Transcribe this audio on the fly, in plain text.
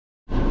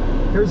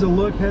Here's a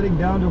look heading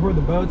down to where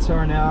the boats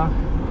are now.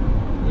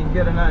 You can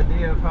get an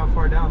idea of how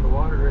far down the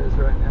water is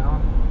right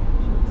now.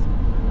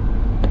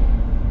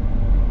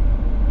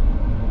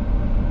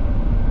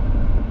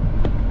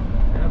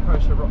 Yeah, I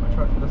probably should have brought my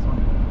truck for this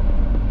one.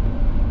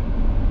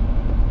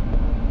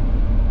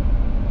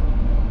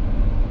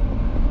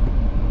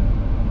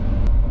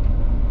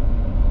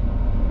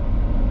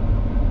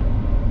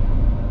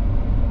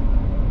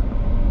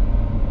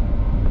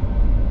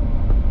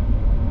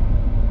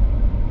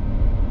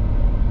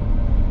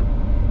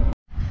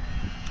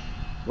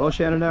 Well,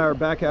 Shannon and I are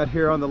back out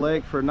here on the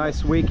lake for a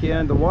nice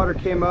weekend. The water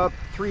came up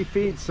 3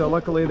 feet, so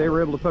luckily they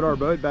were able to put our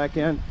boat back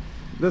in.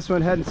 This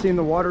one hadn't seen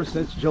the water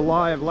since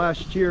July of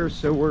last year,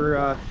 so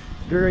we're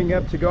gearing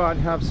up to go out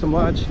and have some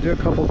lunch, do a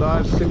couple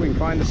dives, see what we can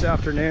find this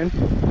afternoon.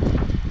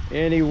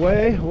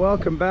 Anyway,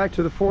 welcome back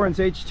to the Forens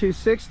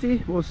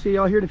H260. We'll see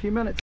y'all here in a few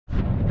minutes.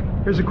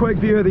 Here's a quick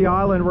view of the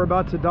island. We're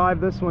about to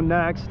dive this one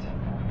next.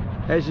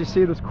 As you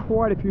see, there's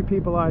quite a few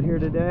people out here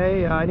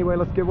today. Anyway,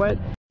 let's get wet.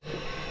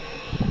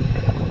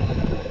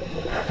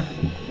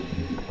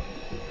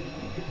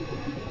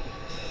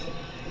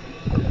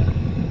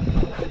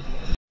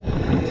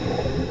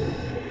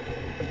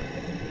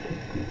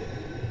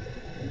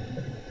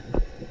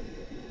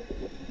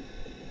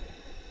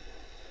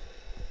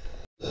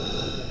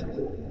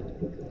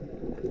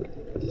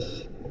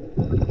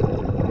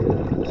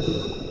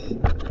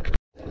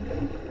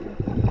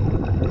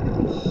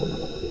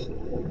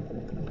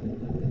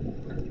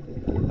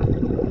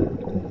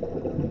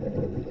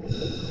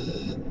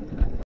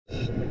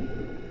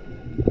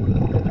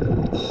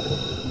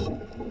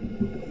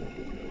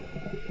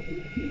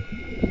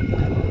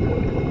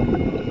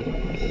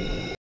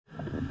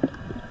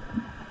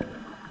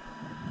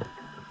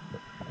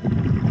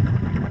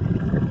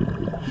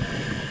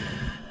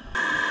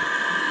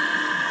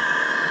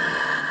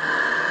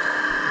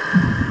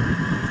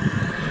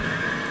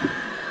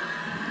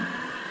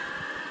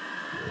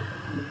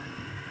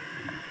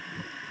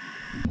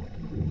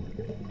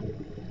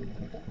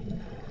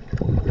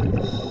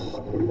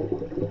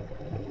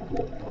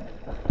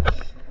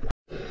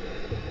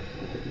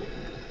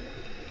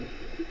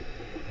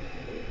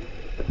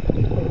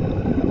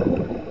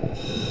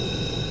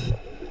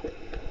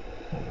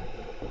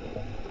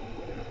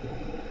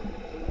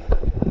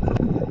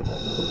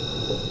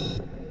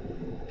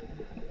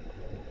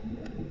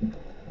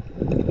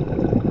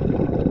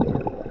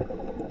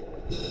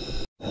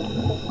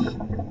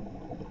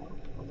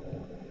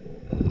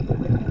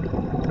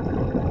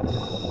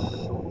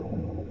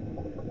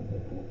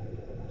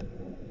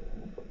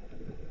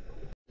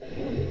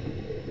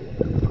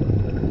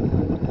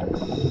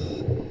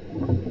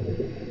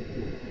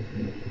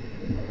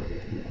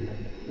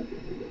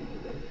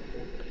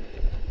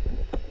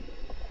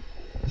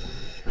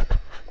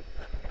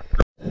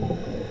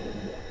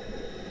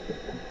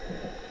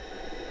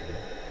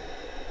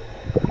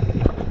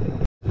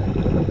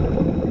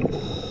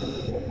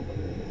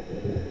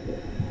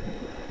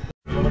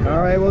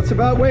 All right, well, it's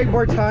about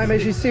wakeboard time.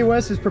 As you see,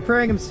 Wes is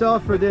preparing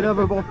himself for the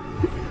inevitable.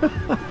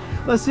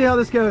 Let's see how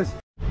this goes.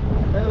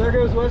 There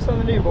goes Wes on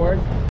the new board.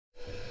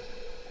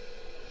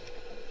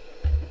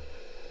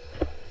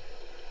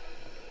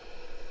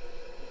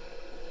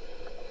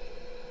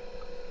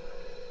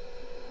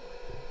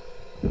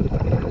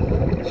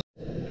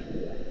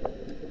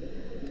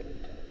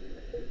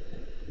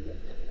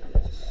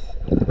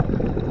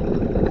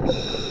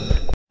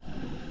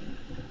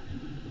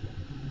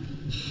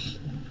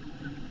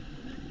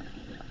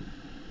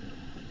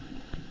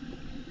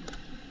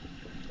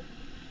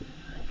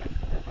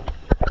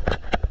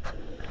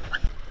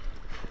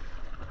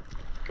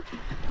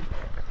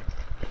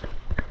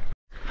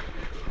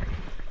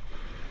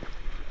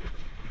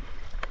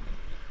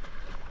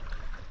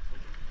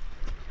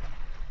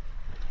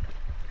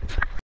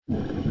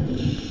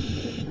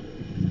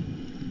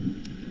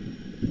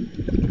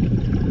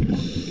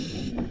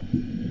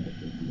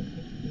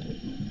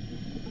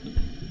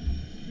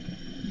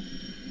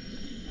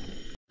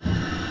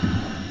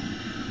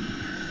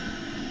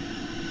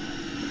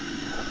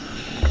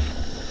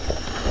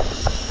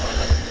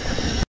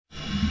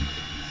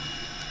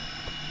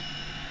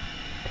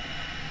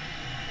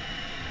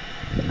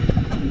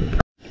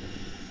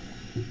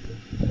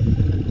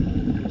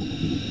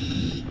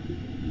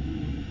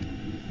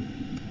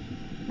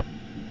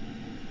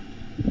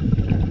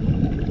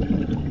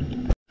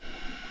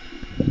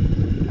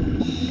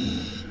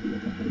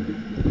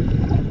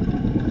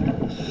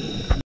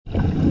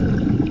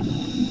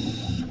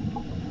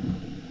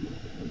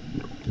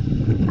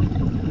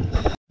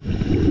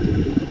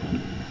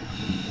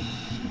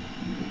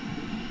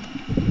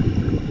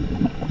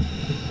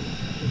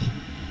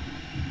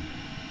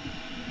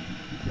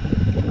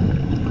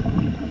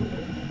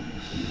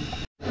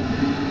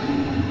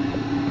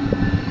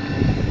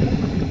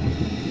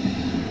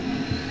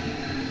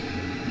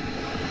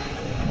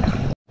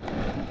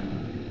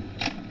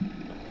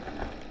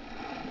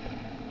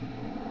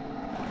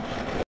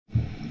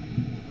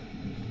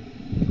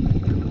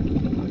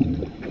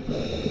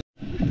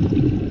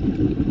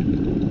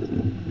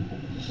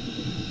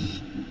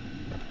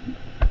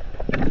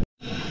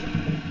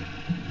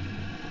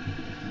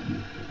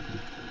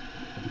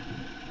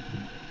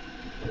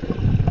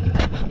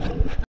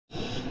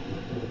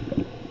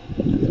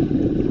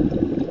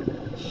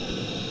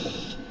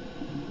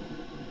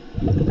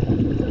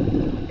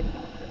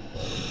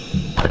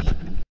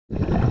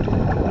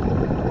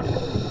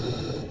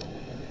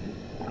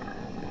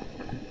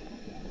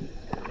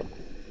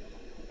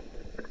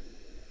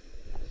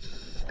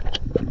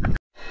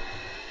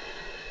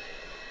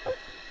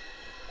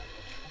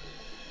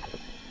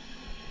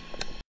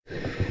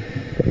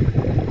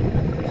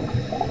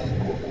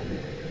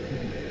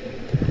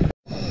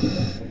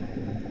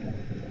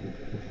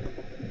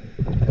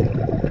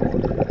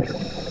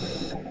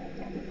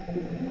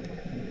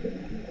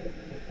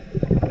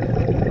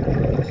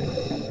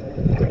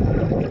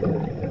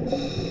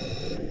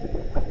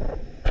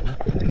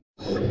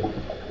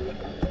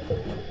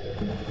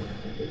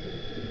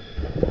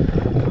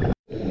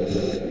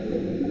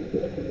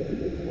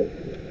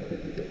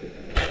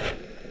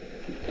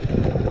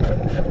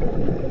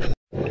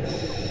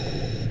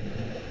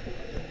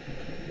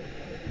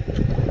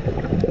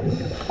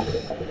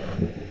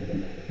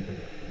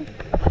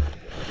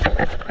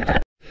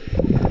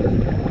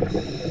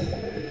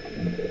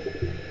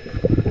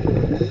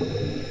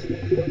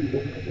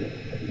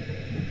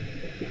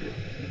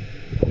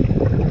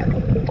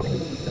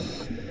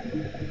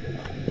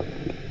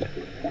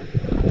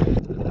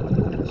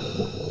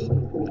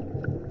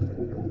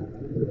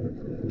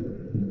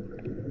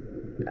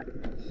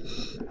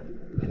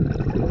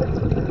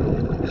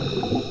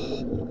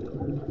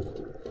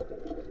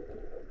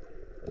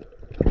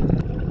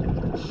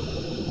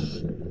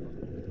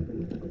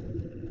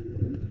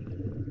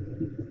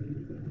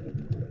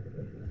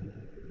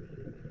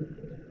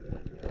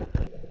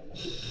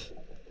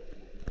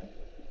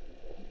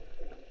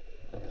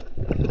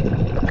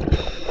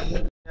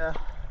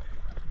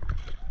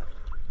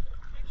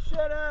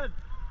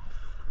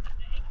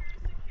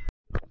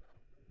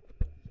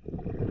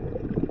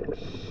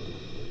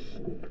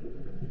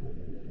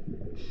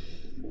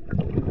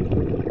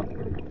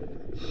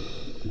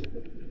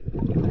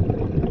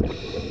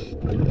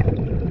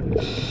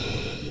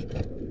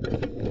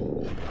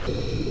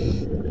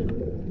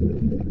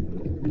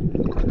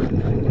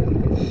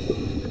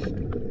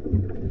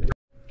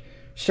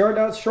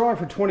 Starting out strong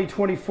for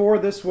 2024.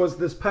 This was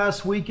this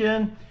past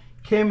weekend.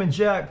 Cayman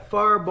Jack,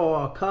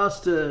 Fireball,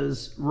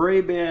 Costas,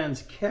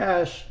 Ray-Bans,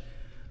 Cash,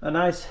 a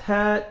nice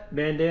hat,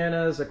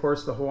 bandanas, of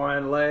course the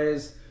Hawaiian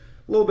leis,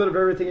 a little bit of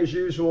everything as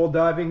usual,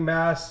 diving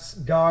masks,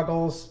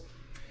 goggles.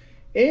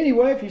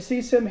 Anyway, if you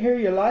see something here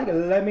you like,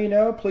 let me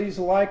know. Please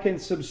like and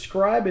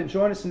subscribe and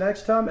join us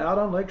next time out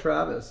on Lake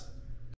Travis.